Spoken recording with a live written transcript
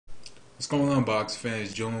What's going on, box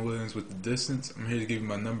fans? Julian Williams with The Distance. I'm here to give you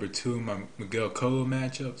my number 2 of my Miguel Cotto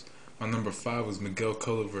matchups. My number 5 was Miguel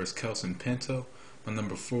Cotto versus Kelson Pinto. My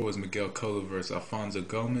number 4 was Miguel Cotto versus Alfonso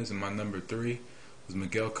Gomez. And my number 3 was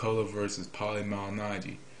Miguel Cotto versus Paulie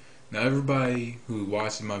Malignaggi. Now, everybody who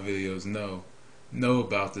watches my videos know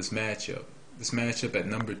about this matchup. This matchup at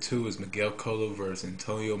number 2 is Miguel Cotto versus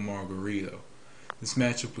Antonio Margarito. This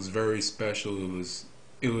matchup was very special.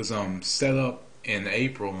 It was set up in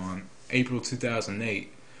April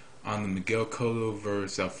 2008 on the Miguel Cotto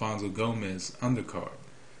versus Alfonso Gomez undercard,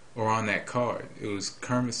 or on that card. It was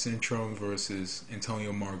Kermit Cintron versus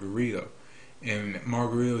Antonio Margarito, and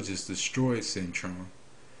Margarito just destroyed Cintron,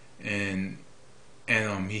 and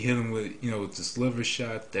he hit him with this liver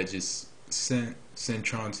shot that just sent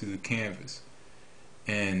Cintron to the canvas.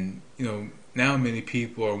 And now many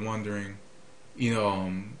people are wondering,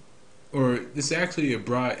 or this actually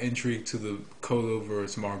brought intrigue to the Cotto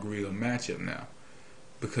versus Margarito matchup now,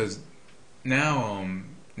 because now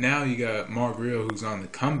you got Margarito, who's on the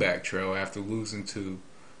comeback trail after losing to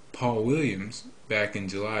Paul Williams back in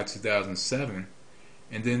July 2007,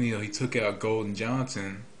 and then he took out Golden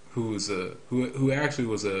Johnson, who actually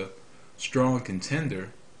was a strong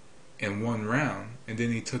contender in one round, and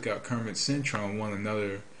then he took out Kermit Cintron, won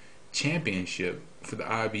another championship for the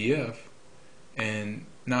IBF, and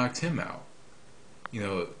knocked him out.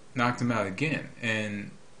 Knocked him out again.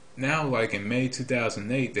 And now, like in May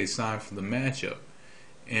 2008, they signed for the matchup.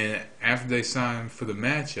 And after they signed for the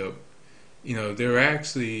matchup, they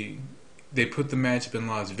put the matchup in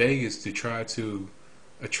Las Vegas to try to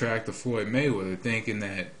attract the Floyd Mayweather, thinking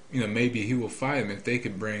that maybe he will fight him if they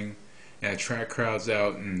could bring and attract crowds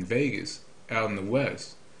out in Vegas, out in the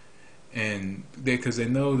West. And because they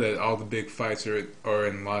know that all the big fights are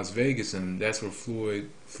in Las Vegas, and that's where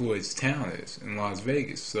Floyd's town is, in Las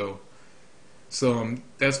Vegas. So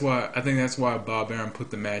that's why Bob Arum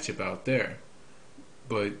put the matchup out there.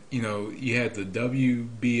 But you had the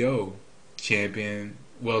WBO champion,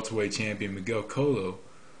 welterweight champion Miguel Cotto,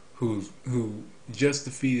 who just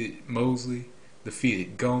defeated Mosley,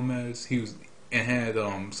 defeated Gomez. And had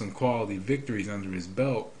some quality victories under his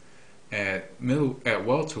belt at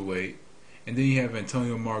welterweight. And then you have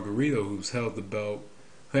Antonio Margarito, who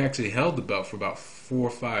actually held the belt for about 4 or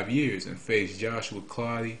 5 years, and faced Joshua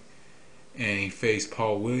Clottey, and he faced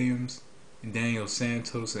Paul Williams, and Daniel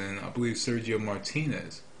Santos, and I believe Sergio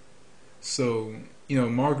Martinez. So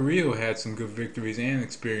Margarito had some good victories and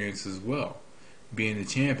experience as well, being the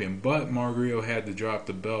champion. But Margarito had to drop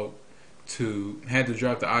the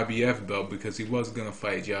IBF belt because he wasn't going to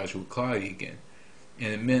fight Joshua Clottey again,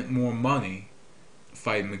 and it meant more money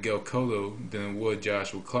fighting Miguel Cotto than it would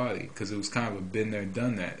Joshua Clottey, because it was kind of a been there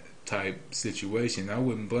done that type situation. I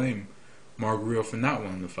wouldn't blame Margarito for not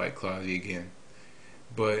wanting to fight Clottey again.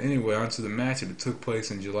 But anyway, on to the matchup. It took place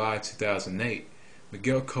in July 2008.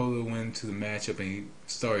 Miguel Cotto went into the matchup and he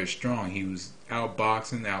started strong. He was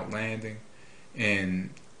outboxing, outlanding,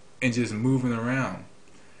 and just moving around.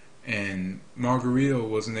 And Margarito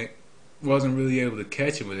wasn't really able to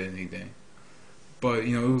catch him with anything. But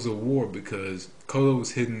it was a war, because Cotto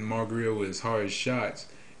was hitting Margarito with his hardest shots,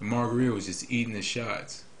 and Margarito was just eating the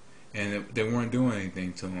shots, and they weren't doing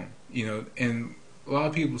anything to him. And a lot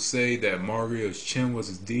of people say that Margarito's chin was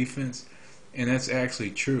his defense, and that's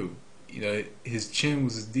actually true. His chin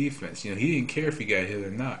was his defense. He didn't care if he got hit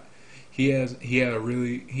or not. He has a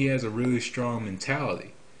really strong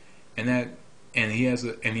mentality, and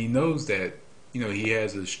he knows that he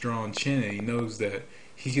has a strong chin, and he knows that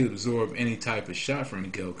he could absorb any type of shot from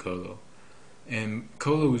Miguel Cotto. And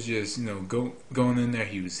Cotto was just going in there.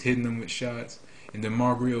 He was hitting them with shots, and then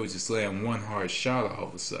Margarito was just laying one hard shot all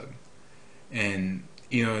of a sudden. And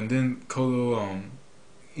and then Cotto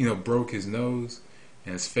broke his nose,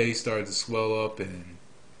 and his face started to swell up, and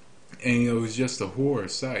it was just a horror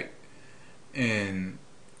sight. And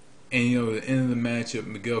at the end of the matchup,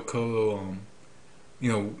 Miguel Cotto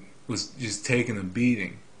was just taking a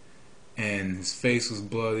beating, and his face was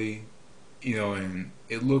bloody, and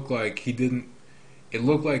it looked like Cotto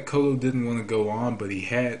didn't want to go on, but he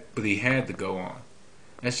had to go on.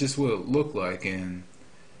 That's just what it looked like. And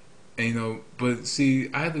but see,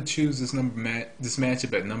 I had to choose this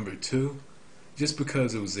matchup at number 2, just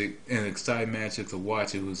because it was an exciting matchup to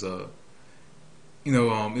watch. It was a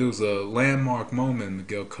landmark moment in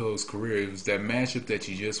Miguel Cotto's career. It was that matchup that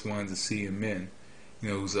you just wanted to see him in.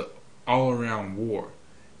 It was an all-around war.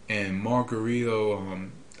 And Margarito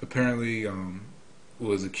apparently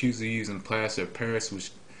was accused of using plaster of Paris,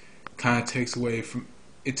 which kind of takes away from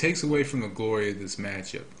the glory of this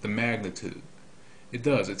matchup, the magnitude. It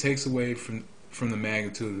does. It takes away from the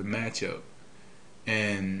magnitude of the matchup,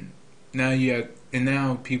 and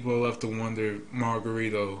now people are left to wonder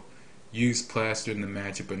Margarito used plaster in the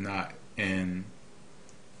matchup or not, and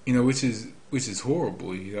which is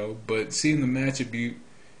horrible, But seeing the matchup,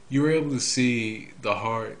 you were able to see the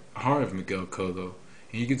heart of Miguel Cotto,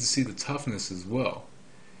 and you get to see the toughness as well.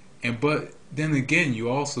 But then again, you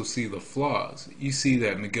also see the flaws. You see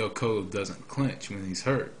that Miguel Cotto doesn't clinch when he's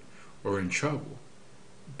hurt or in trouble.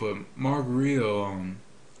 But Margarito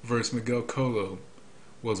versus Miguel Cotto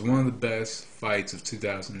was one of the best fights of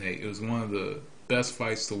 2008. It was one of the best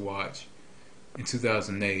fights to watch in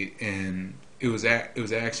 2008, and it was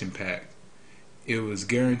action packed. It was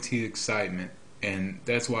guaranteed excitement, and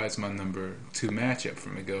that's why it's my number 2 matchup for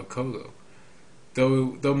Miguel Cotto.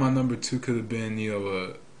 Though my number 2 could have been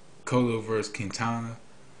a Cotto versus Quintana,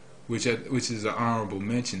 which is an honorable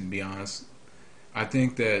mention, to be honest. I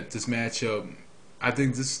think that this matchup,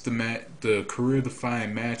 this is the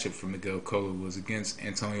career-defining matchup for Miguel Cotto was against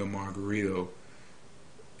Antonio Margarito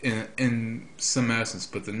in some essence.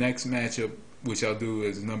 But the next matchup, which I'll do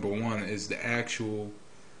as number 1, is the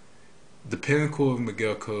pinnacle of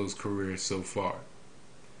Miguel Cotto's career so far.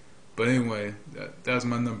 But anyway, that was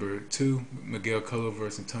my number 2, Miguel Cotto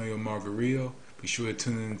versus Antonio Margarito. Be sure to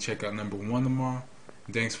tune in and check out number 1 tomorrow.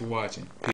 Thanks for watching.